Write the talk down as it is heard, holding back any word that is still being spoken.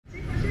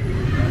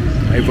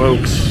Hey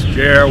folks,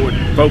 Jared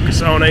with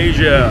Focus on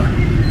Asia.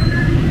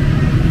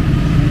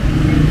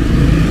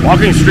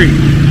 Walking Street.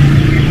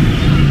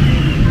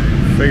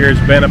 Figure it's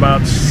been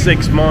about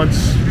 6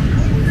 months.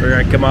 Figure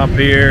I'd come up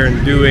here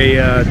and do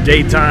a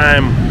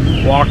daytime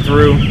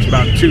walkthrough. It's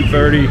about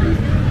 2:30,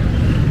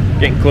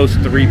 getting close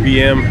to 3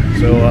 p.m.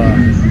 So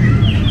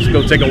just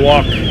go take a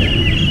walk,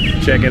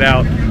 check it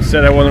out.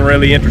 Said I wasn't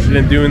really interested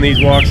in doing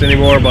these walks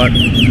anymore, but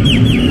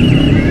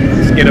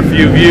let's get a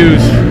few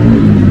views.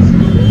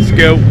 Let's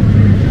go.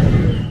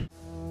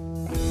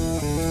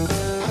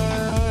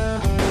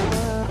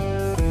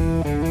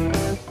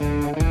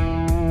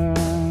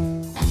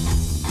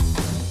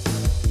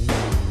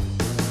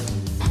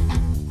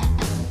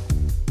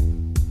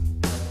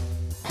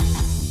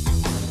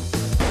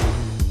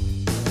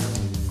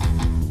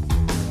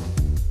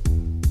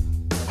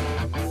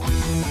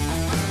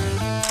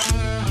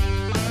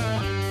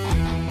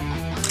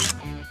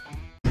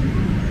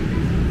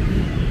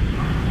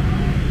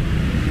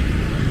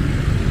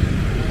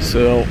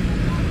 So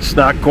it's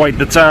not quite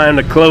the time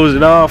to close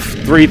it off.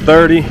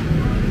 3:30,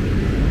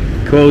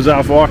 close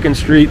off Walking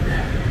Street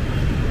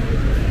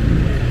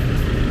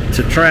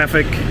to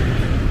traffic.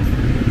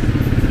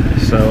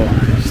 So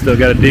still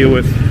got to deal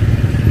with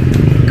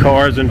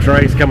cars and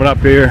trikes coming up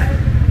here.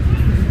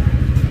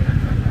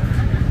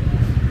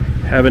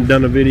 Haven't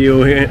done a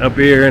video up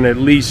here in at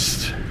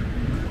least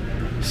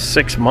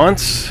 6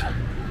 months,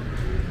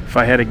 if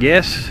I had to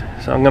guess.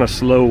 So I'm gonna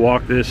slow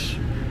walk this.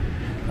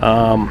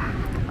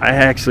 I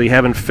actually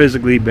haven't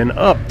physically been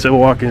up to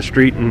Walking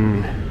Street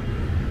in,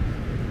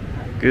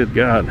 good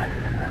God,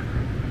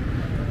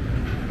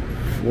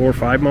 4 or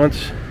 5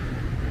 months.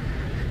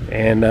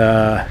 And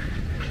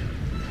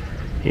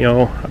you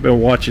know, I've been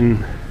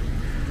watching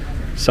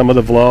some of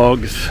the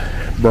vlogs.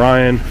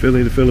 Brian,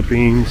 Philly, the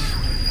Philippines,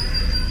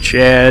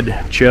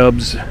 Chad,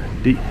 Chubbs,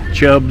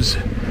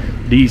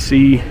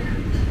 DC.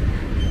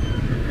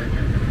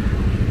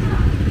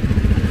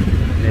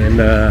 And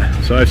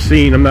so I've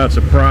seen, I'm not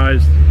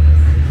surprised.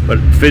 But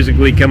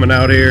physically coming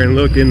out here and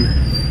looking,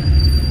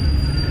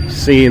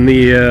 seeing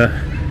the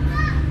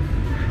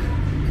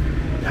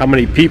how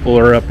many people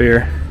are up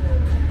here,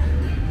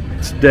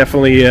 it's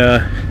definitely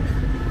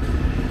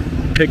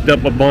picked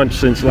up a bunch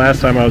since last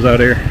time I was out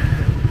here.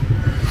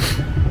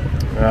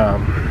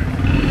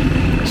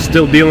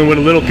 Still dealing with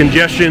a little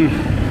congestion,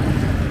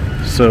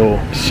 so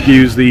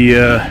excuse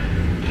the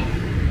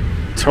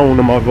tone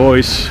of my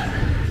voice.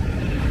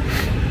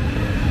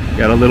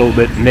 Got a little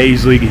bit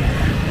nasally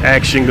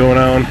action going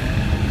on,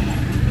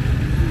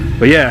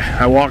 but yeah,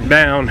 I walked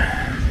down,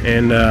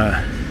 and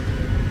a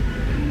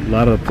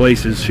lot of the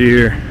places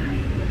here,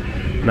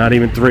 not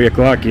even 3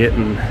 o'clock yet,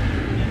 and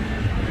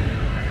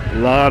a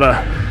lot of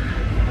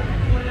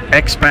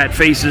expat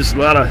faces, a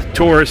lot of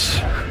tourists.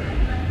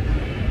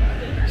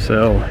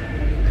 So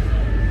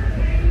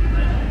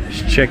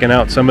just checking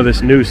out some of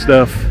this new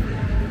stuff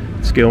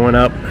that's going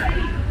up.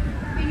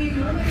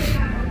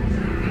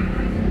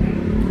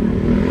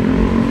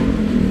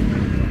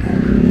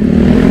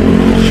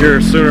 Sure,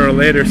 sooner or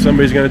later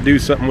somebody's gonna do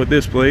something with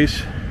this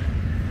place.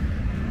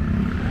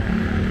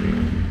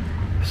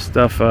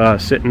 Stuff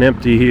sitting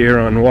empty here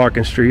on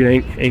Walking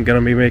Street ain't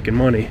gonna be making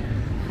money,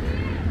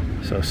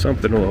 so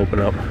something will open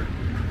up.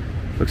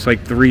 Looks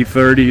like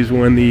 3:30 is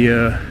when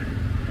the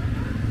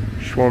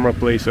shawarma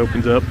place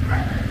opens up.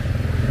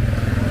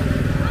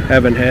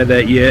 Haven't had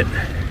that yet.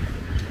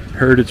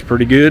 Heard it's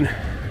pretty good.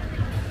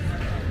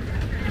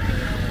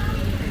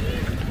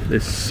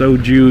 This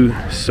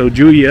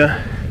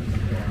Sojuya,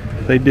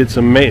 they did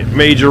some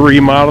major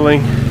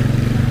remodeling.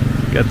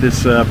 Got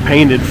this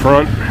painted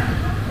front.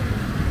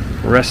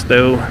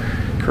 Resto,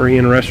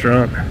 Korean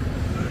restaurant.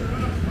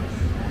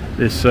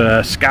 This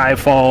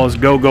Skyfall's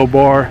Go-Go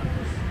bar.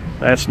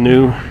 That's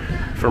new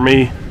for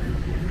me.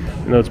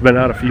 I know it's been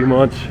out a few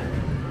months.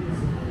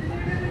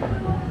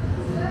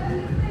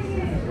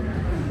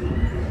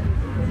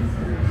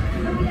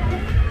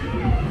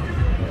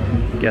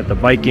 Got the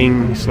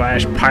Viking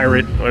 /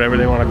 pirate, whatever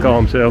they want to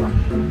call themselves.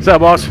 What's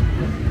up, boss?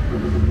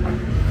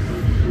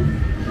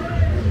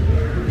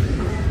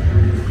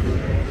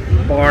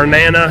 Bar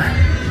Nana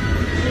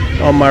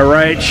on my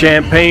right,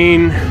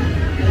 champagne.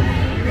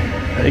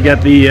 They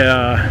got the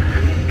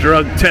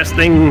drug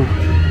testing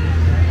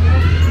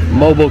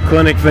mobile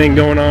clinic thing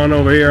going on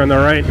over here on the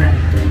right.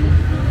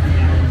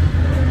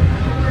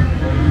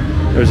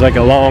 There's like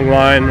a long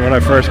line when I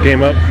first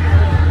came up.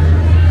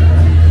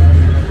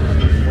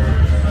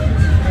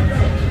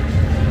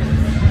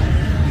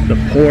 The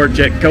porch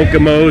at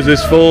Kokomo's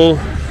is full.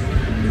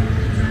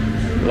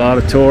 A lot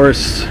of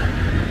tourists.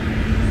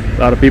 A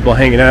lot of people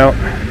hanging out.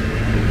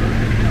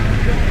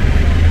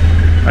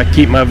 I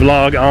keep my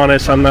vlog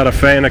honest. I'm not a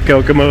fan of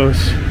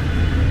Kokomo's.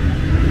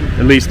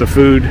 At least the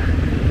food.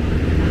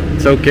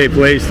 It's an okay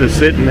place to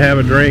sit and have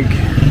a drink.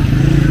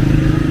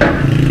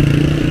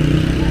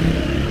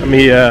 Let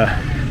me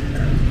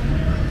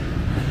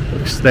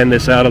extend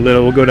this out a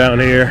little. We'll go down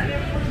here.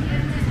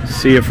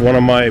 See if one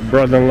of my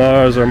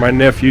brother-in-laws or my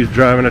nephew's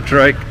driving a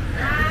trike.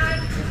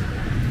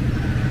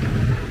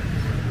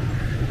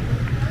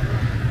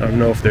 don't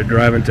know if they're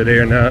driving today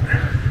or not.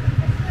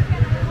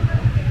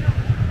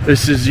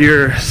 This is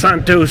your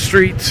Santo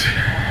Street.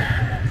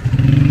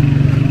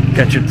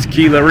 Got your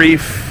Tequila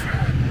Reef.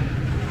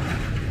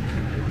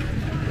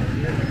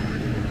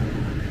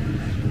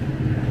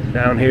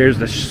 Down here is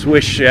the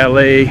Swiss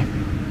Chalet.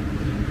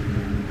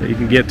 You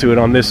can get to it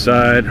on this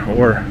side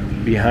or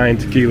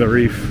behind Tequila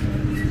Reef.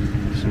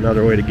 It's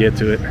another way to get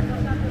to it.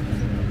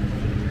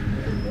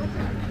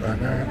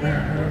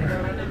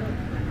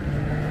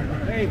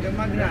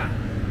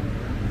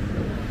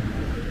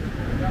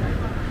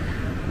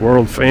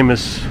 World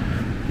famous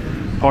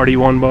Party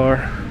One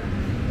bar.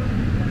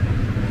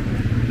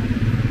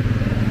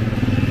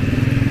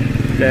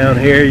 Down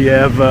here you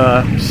have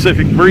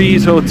Pacific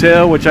Breeze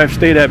Hotel, which I've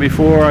stayed at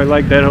before. I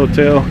like that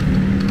hotel.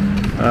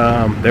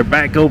 They're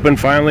back open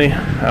finally.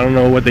 I don't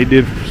know what they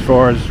did as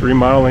far as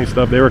remodeling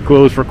stuff. They were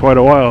closed for quite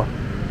a while.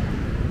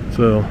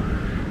 So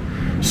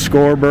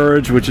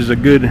Scorebirds, which is a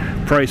good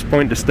price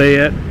point to stay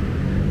at.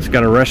 It's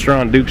got a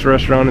restaurant, Duke's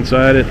Restaurant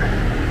inside it.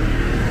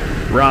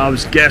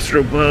 Rob's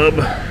Gastropub.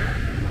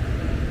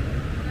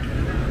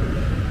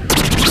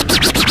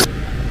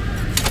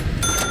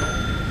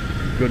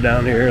 Go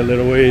down here a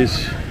little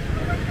ways.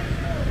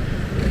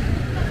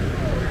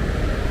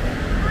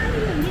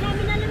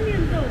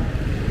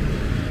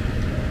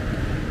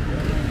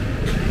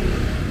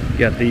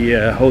 Got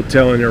the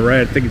hotel in the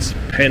right. I think it's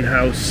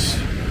Penthouse.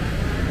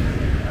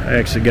 I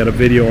actually got a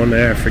video on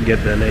there. I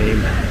forget the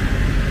name.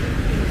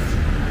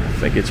 I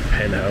think it's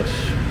Penthouse.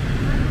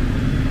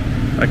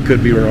 I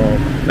could be wrong.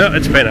 No,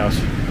 it's Penthouse.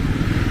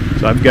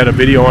 So I've got a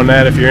video on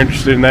that if you're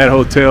interested in that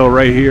hotel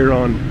right here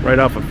right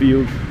off of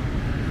Field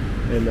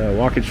and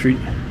Walking Street.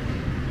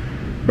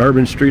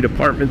 Bourbon Street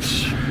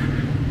Apartments.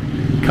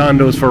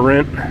 Condos for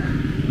rent.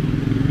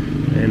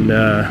 And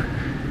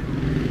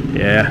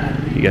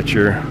yeah, you got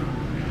your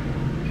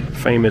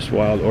famous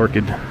Wild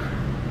Orchid.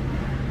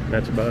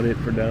 That's about it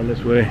for down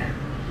this way.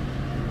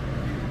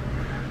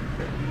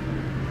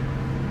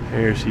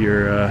 Here's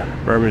your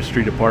Bourbon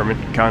Street apartment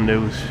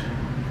condos.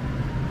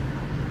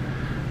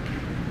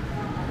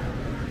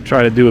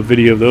 Try to do a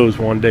video of those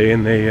one day,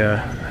 and they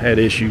had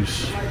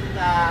issues.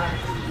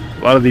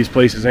 A lot of these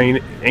places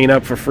ain't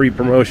up for free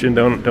promotion.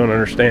 Don't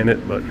understand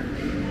it, but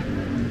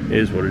it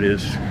is what it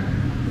is.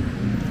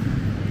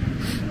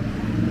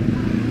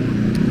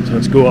 So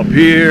let's go up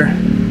here.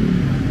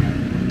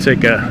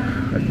 Take a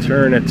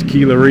turn at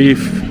Tequila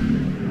Reef.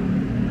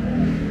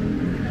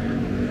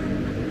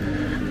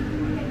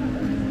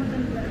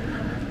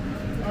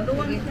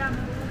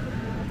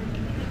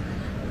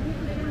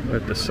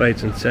 At the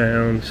sights and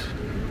sounds.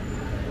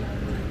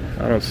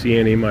 I don't see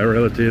any of my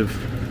relative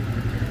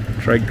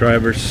trike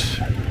drivers.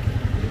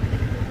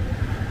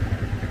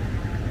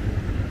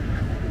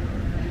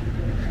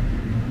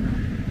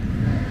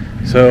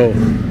 So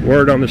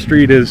word on the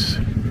street is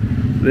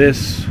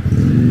this,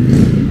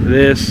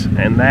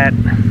 and that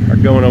are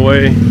going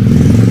away.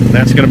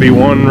 That's gonna be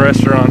one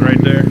restaurant right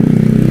there.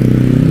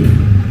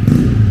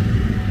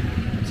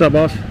 What's up,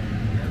 boss?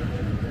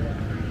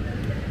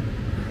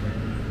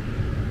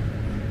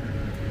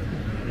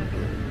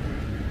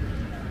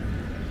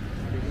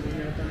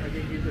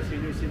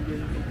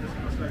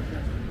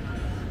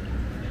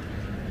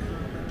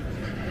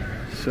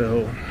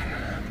 So,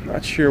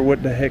 not sure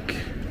what the heck.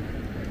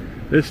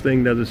 This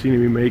thing doesn't seem to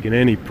be making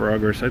any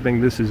progress. I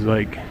think this is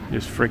like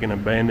just freaking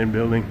abandoned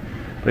building.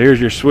 But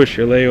here's your Swiss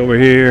Chalet over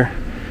here.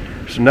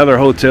 There's another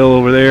hotel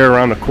over there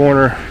around the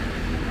corner.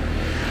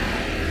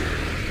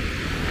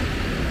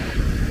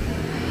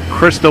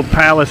 Crystal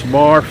Palace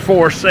Bar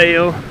for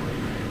sale.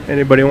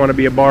 Anybody want to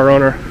be a bar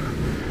owner?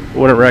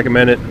 Wouldn't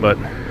recommend it, but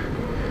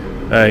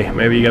hey,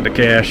 maybe you got the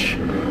cash.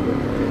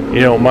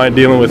 You don't mind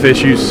dealing with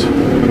issues.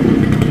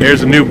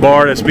 Here's a new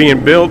bar that's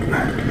being built.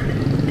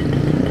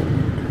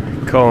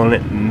 Calling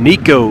it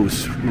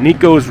Nico's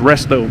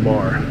Resto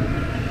Bar.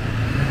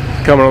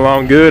 Coming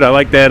along good. I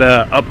like that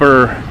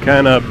upper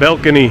kind of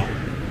balcony.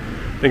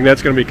 I think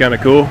that's going to be kind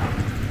of cool.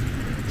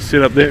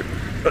 Sit up there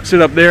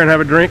and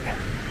have a drink.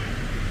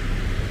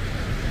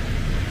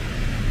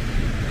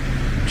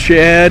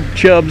 Chad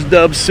Chubbs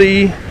Dub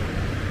C.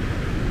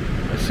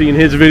 I've seen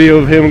his video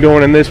of him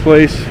going in this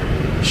place,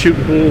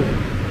 shooting pool.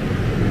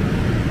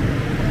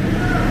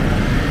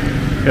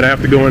 Gonna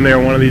have to go in there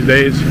one of these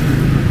days.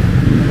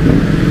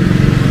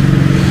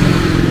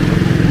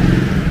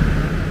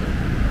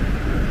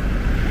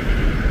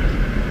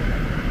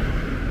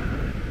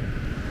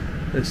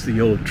 It's the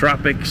old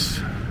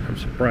Tropics. I'm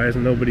surprised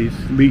nobody's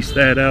leased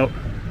that out.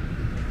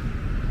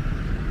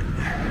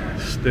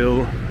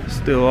 Still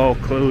all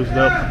closed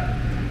up,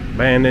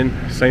 abandoned.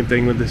 Same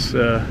thing with this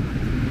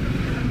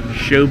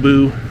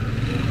Shobu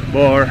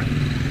bar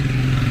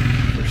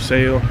for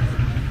sale.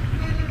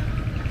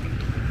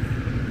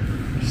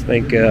 Just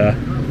think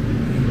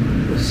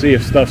we'll see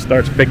if stuff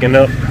starts picking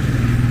up.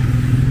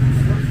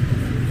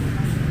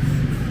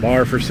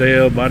 Bar for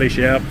sale, body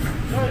shop.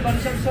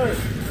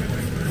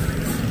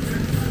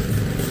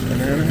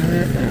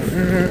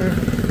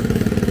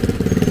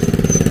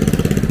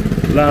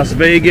 Las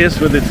Vegas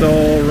with its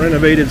all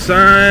renovated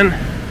sign.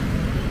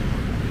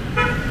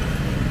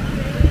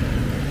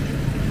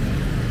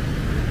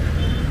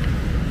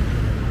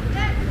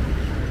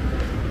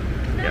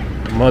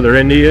 Mother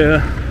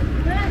India.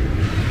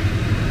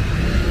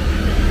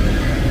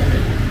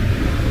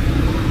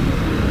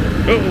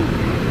 Oh,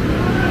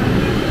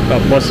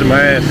 about busting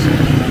my ass.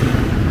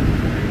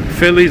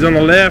 Phillies on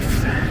the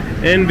left,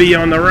 Envy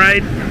on the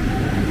right.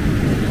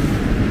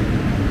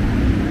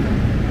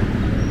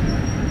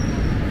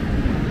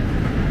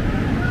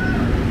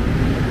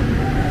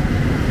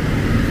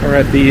 We're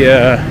at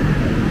the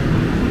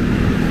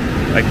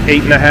like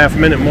 8.5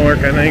 minute mark,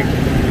 I think.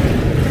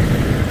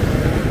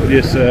 We'll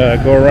just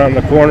go around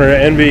the corner to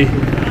Envy.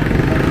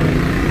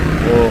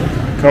 We'll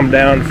come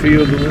down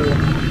field a little.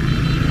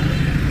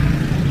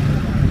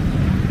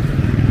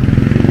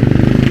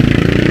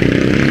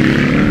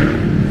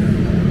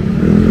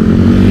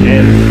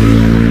 And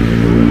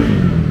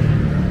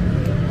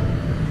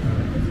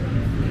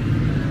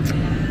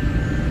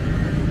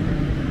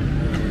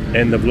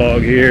end the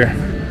vlog here.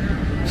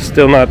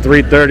 Still not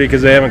 3:30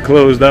 because they haven't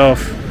closed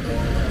off.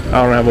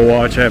 I don't have a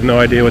watch. I have no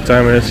idea what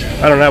time it is.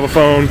 I don't have a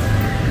phone.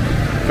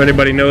 If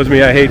anybody knows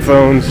me, I hate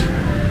phones.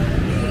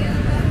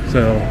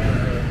 So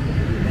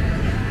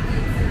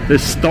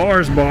this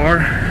Stars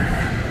bar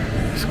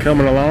is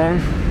coming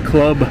along.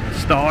 Club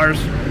Stars.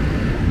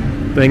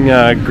 Thing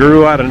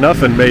grew out of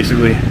nothing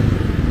basically.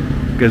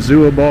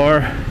 Gazua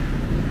bar.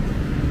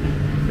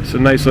 It's a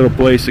nice little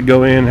place to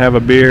go in, have a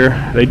beer.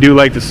 They do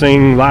like to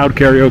sing loud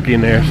karaoke in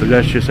there, so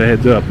that's just a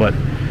heads up. But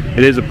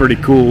it is a pretty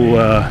cool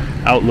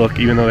outlook,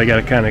 even though they got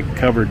it kind of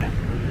covered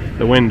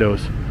the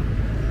windows.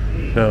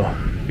 So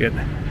get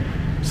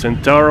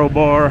Centauro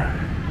Bar,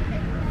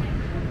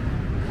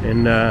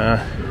 and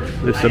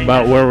this is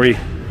about where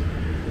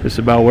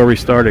we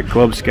started.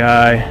 Club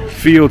Sky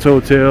Fields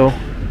Hotel.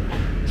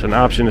 It's an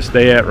option to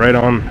stay at right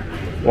on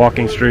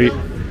Walking Street.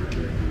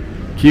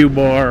 Q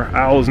Bar,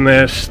 Owl's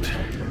Nest,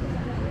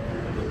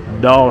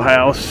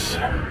 Dollhouse.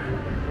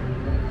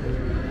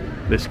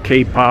 This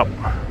K-pop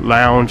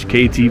lounge,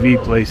 KTV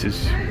place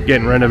is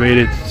getting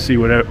renovated. See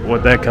what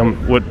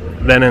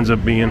that ends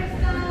up being.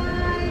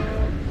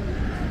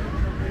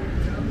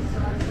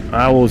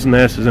 Owl's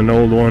Nest is an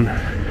old one.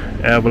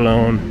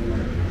 Avalon.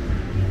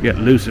 You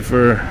got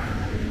Lucifer,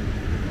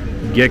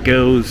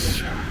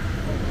 Geckos,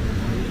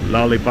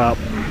 Lollipop,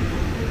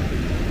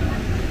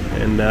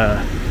 and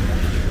yeah,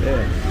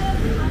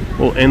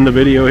 we'll end the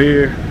video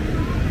here.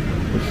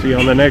 We'll see you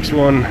on the next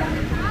one.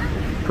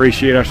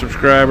 Appreciate our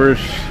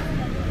subscribers.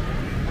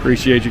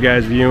 Appreciate you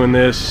guys viewing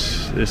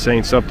this. This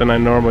ain't something I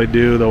normally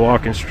do, the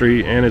Walking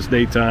Street, and it's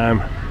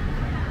daytime.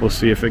 We'll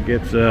see if it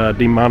gets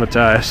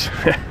demonetized.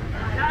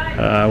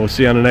 We'll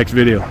see you on the next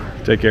video.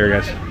 Take care,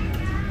 guys.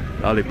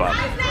 Lollipop.